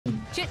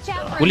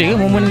Boleh ke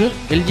momen ke?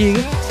 LJ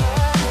ke?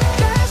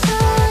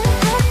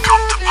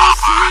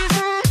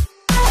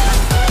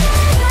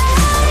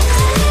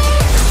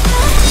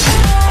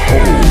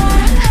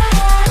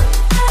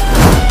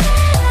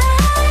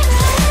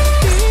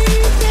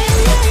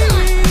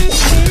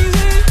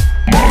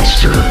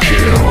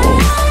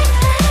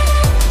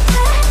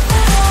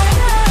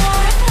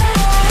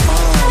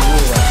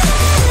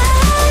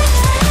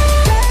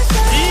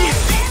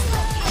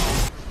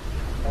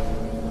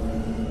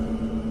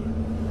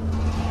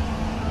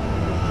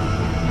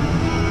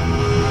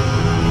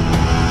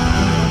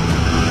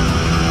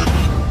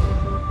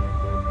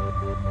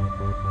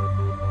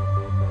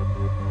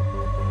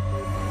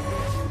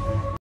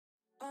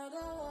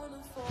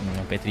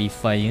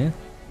 Petrify ya.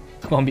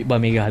 Aku ambil bar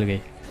merah dulu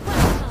guys.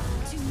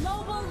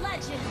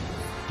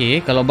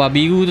 Okay, kalau bar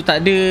biru tu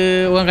tak ada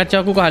orang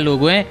kacau aku, kau halo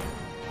aku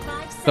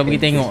Kau pergi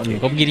tengok tu,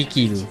 kau pergi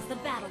Ricky tu.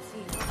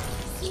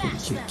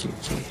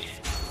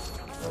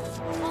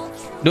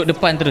 Duduk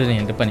depan terus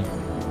ni, depan ni.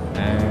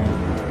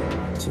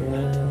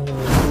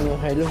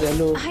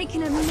 Halo.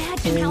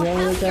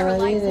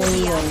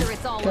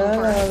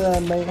 Kalau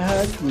baik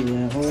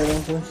hati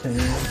orang selesai.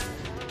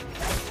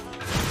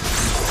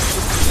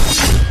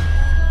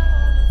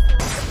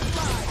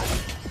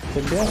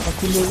 Sedap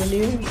aku dengan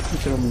dia,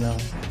 kita menang.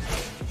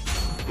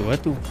 Tu lah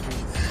tu.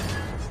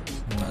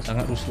 Nak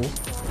sangat rusuh.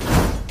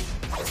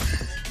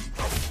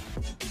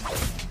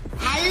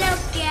 Hello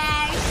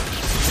guys.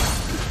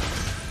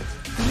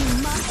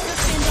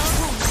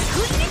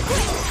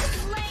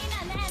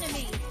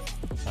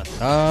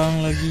 Datang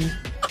lagi.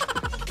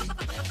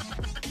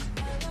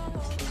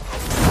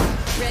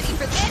 Ready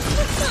for this?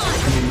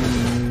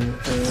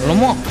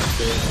 Lemak.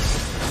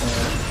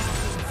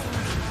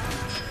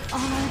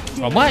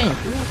 Ramai.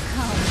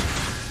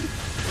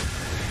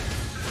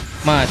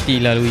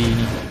 Matilah Lui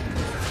ni.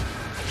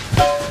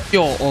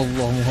 Ya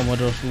Allah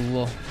Muhammad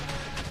Rasulullah.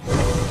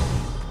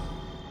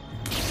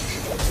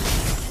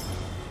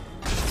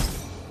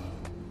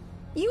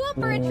 You up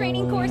for a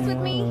training course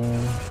with me?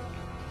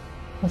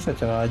 Masa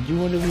cara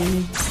laju ada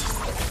ni.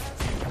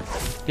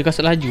 Dia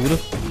kasut laju tu.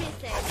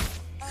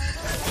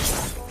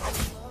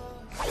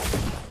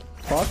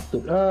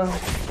 Patutlah.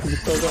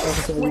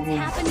 What's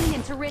happening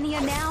in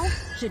Terrenia now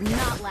should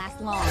not last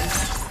long.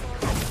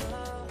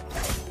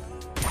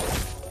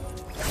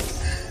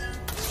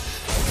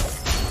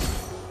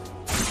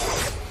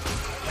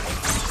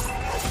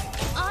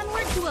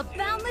 Onward to a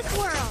boundless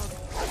world.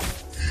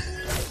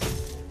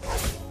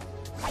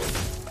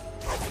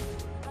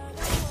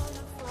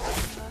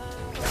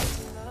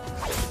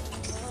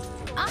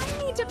 I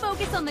need to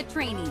focus on the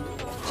training.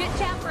 Chit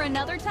chat for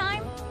another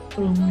time?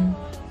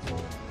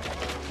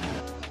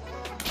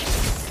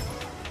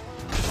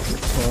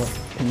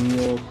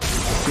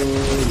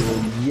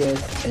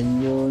 Yes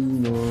and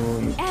no.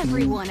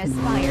 Everyone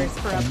aspires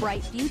for a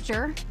bright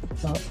future.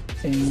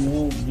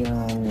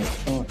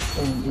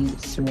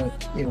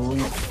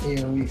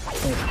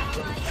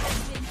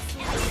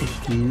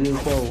 Gila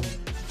kau.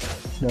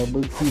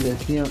 Double kill dah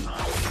siap.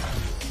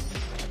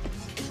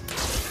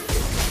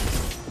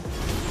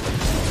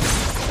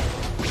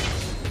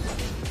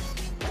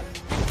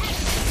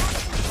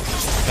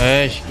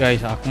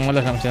 Guys, aku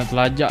malas nak macam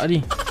telajak ni.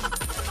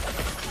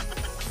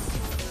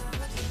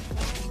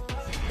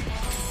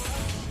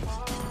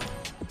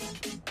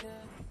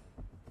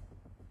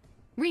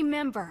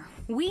 Remember,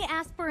 we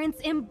aspirants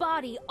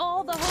embody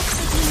all the hopes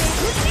that we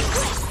may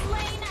have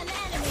slain an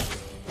enemy.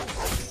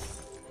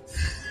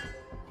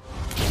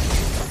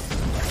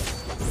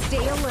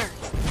 Stay alert.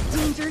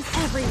 Dangers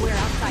everywhere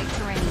outside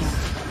Terrenia.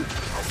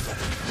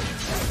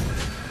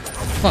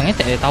 Bang,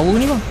 tak ada tower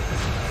ni bang.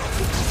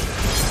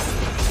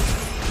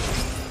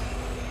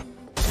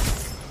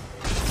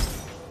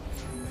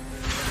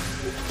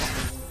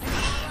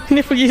 Ni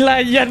pergi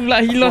layan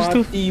pula hilos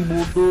tu. Hati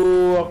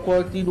bodoh, aku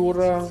hati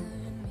diorang.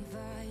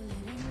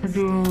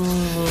 Aduh,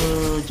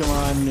 macam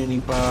mana ni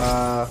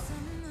Pak?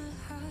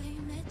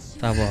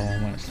 Sabar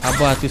Muhammad.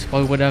 Sabar tu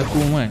separuh pada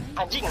aku Muhammad.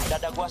 Anjing,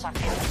 dada gua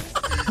sakit.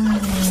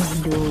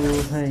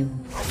 Aduh, hai.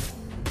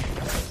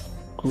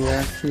 Aku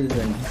rasa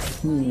kan.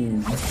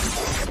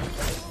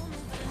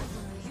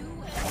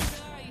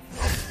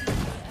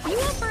 You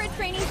up for a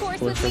training course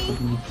with Aku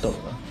me? tutup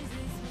lah.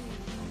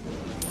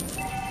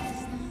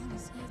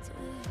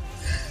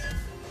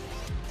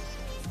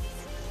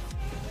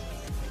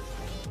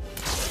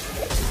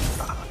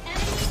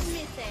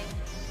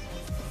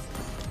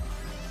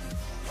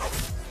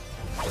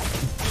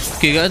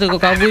 Okay kat tu, kau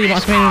cover je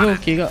marksman tu.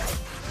 Okay kat.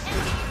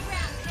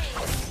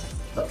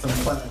 Tak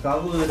sempat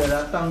cover, dah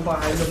datang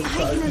Pak. Hello I buka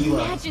can lagi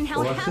Pak. imagine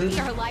how happy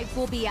our lives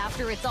will be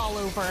after it's all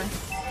over.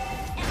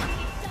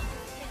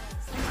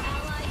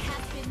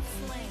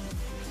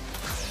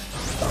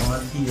 Tak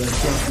mati dah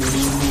siap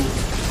dulu.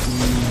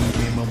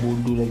 Memang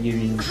bodoh lagi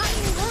ni. I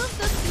love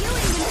the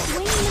feeling when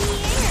swinging in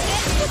the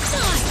air. It's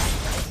fun.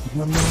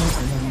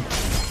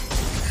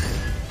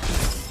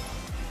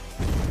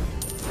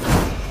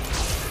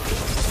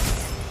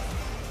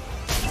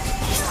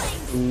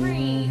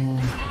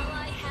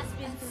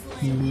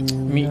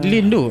 Mid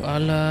lane Duk.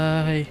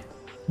 Alai.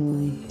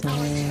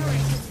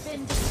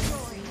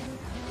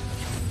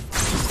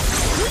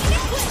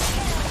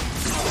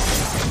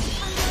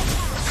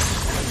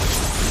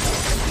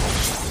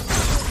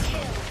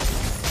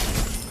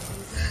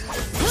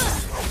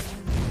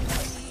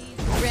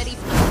 Ready.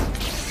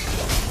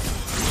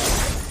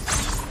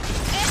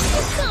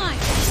 It's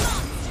time.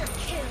 Monster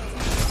kill.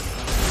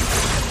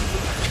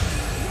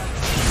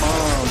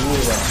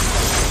 Murah.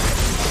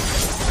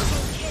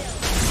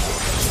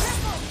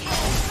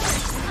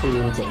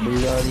 Tak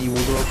belah ni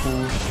bodoh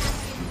aku.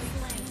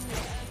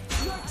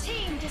 Your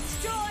team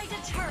destroyed a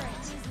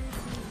turret.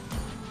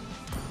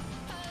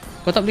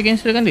 Kau tak boleh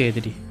cancelkan dia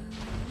tadi?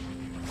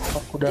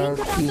 Aku dah Think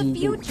about the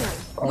future.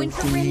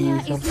 Winterina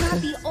is not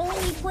the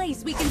only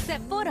place we can set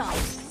foot on.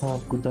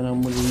 Aku tak nak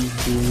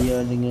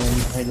dunia dengan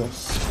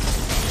Hylos.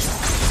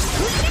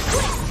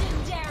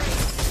 Legendary.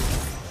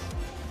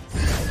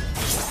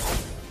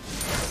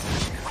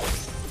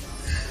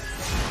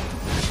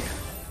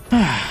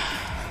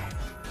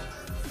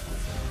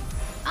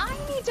 I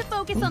need to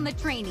focus on the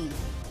training.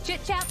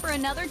 Chit chat for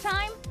another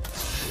time.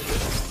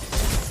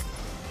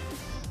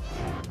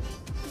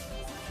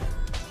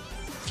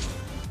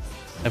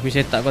 Tapi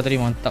setup kau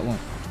tadi mantap pun.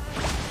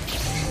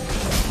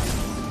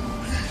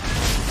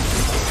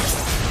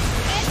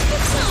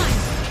 It's time.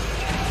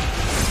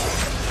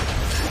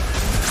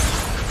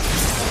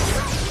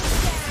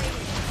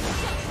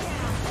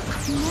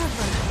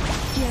 Never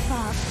give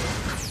up.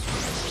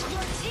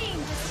 Your team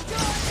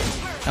destroyed a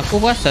turret. Aku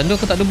perasan tu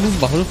aku tak ada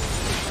berubah tu.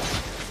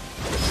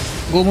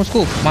 Go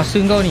Moskow, masa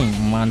kau ni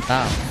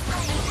mantap.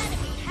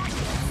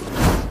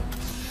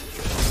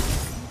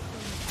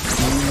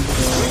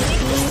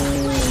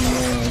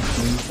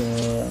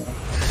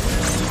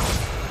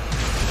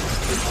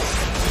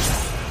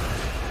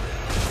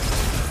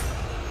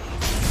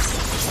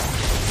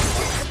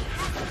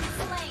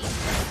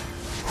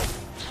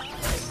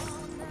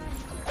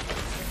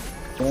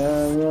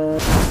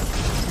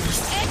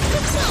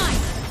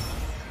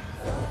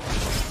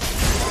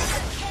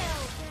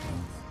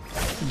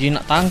 Dia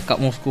nak tangkap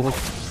Moskow.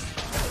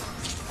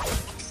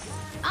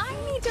 I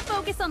need to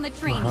focus on the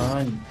training.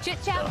 Chit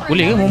chat for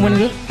Boleh ke another momen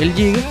ke? time.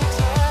 LJ ke?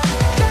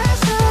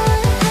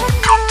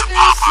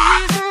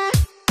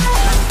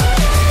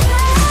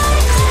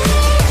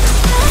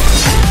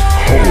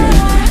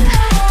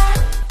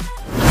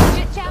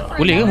 Chit chat for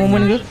Boleh ke another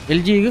momen ke? time.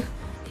 LJ ke?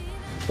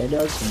 Tak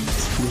ada aku.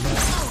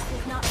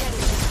 Not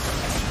ready.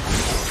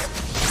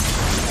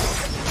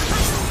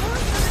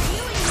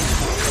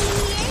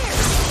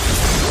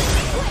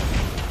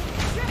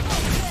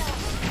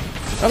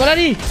 Apa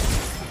lari?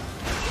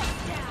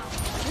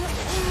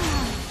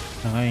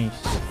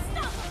 Nice.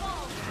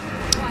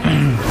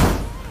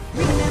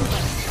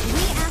 Remember,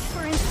 we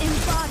aspirants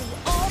embody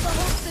all the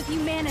hopes of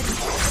humanity.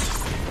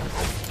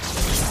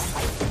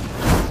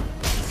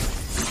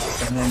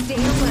 Stay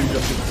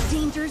alert.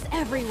 Dangers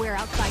everywhere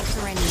outside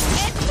Serenity.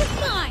 It's the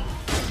sign.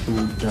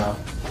 Sudah.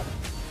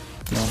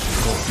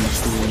 Masuk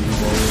itu di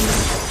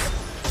bawah.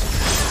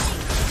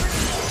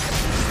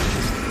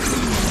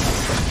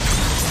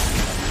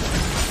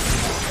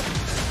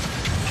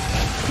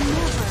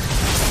 Never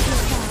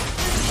give up.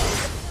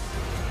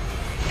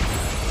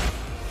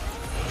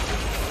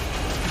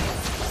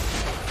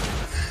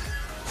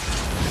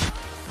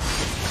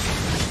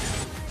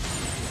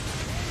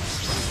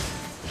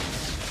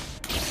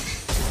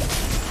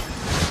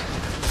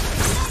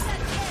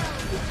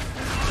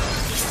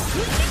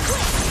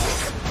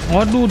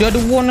 Aduh, dia ada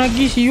won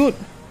lagi siut.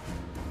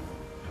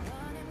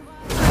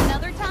 For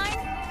another time.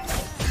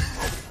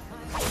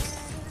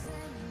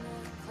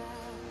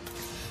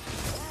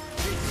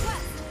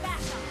 Request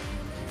backup.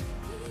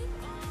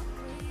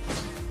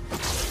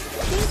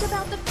 Think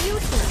about the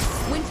future.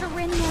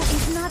 Winterina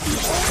is not the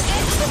only.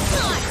 It's the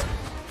time.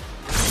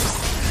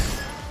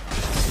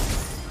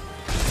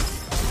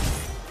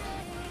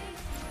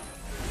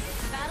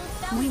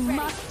 We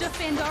must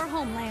defend our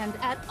homeland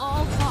at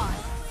all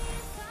costs.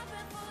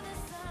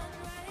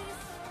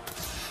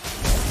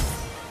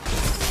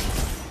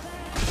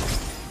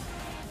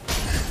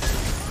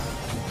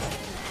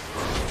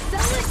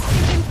 Zealot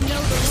students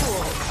know the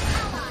rules.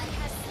 Ally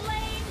has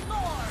slain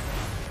Lord.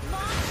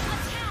 Launch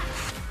attack.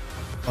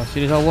 Oh,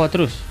 serius awal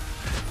terus.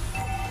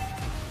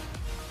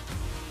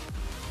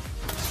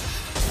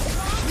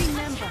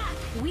 Remember,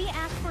 we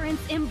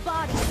aspirants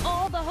embody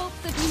all the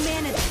hopes of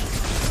humanity.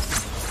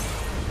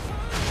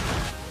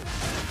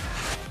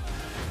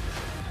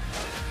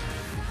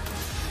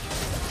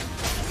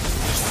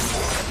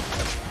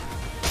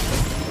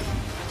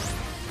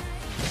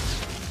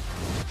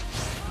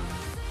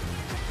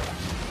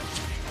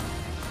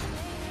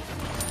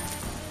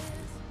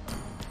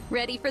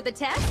 Ready for the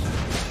test?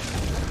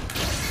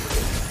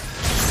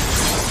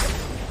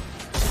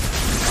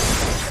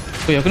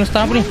 Oh, aku kena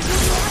stun apa ni?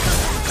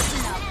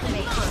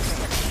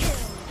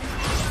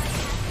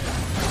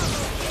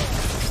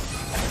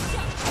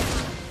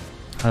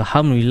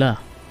 Alhamdulillah.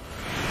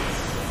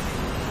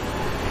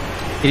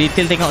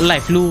 Retail tengok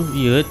live lu.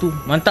 Ya tu.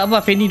 Mantap bah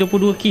Fanny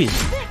 22 kill.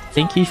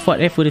 Thank you for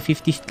the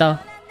 50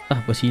 star.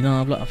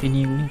 bersinar pula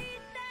FANNY aku ni.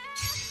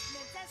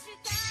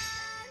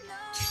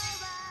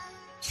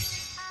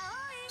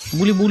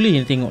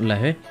 Boleh-boleh tengok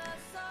live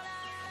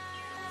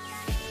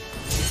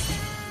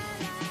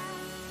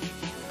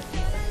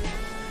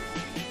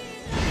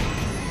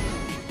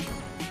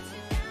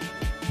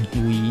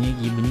Ui ni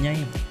lagi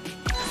benyai.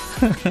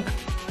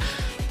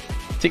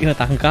 Cik kena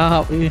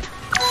tangkap je.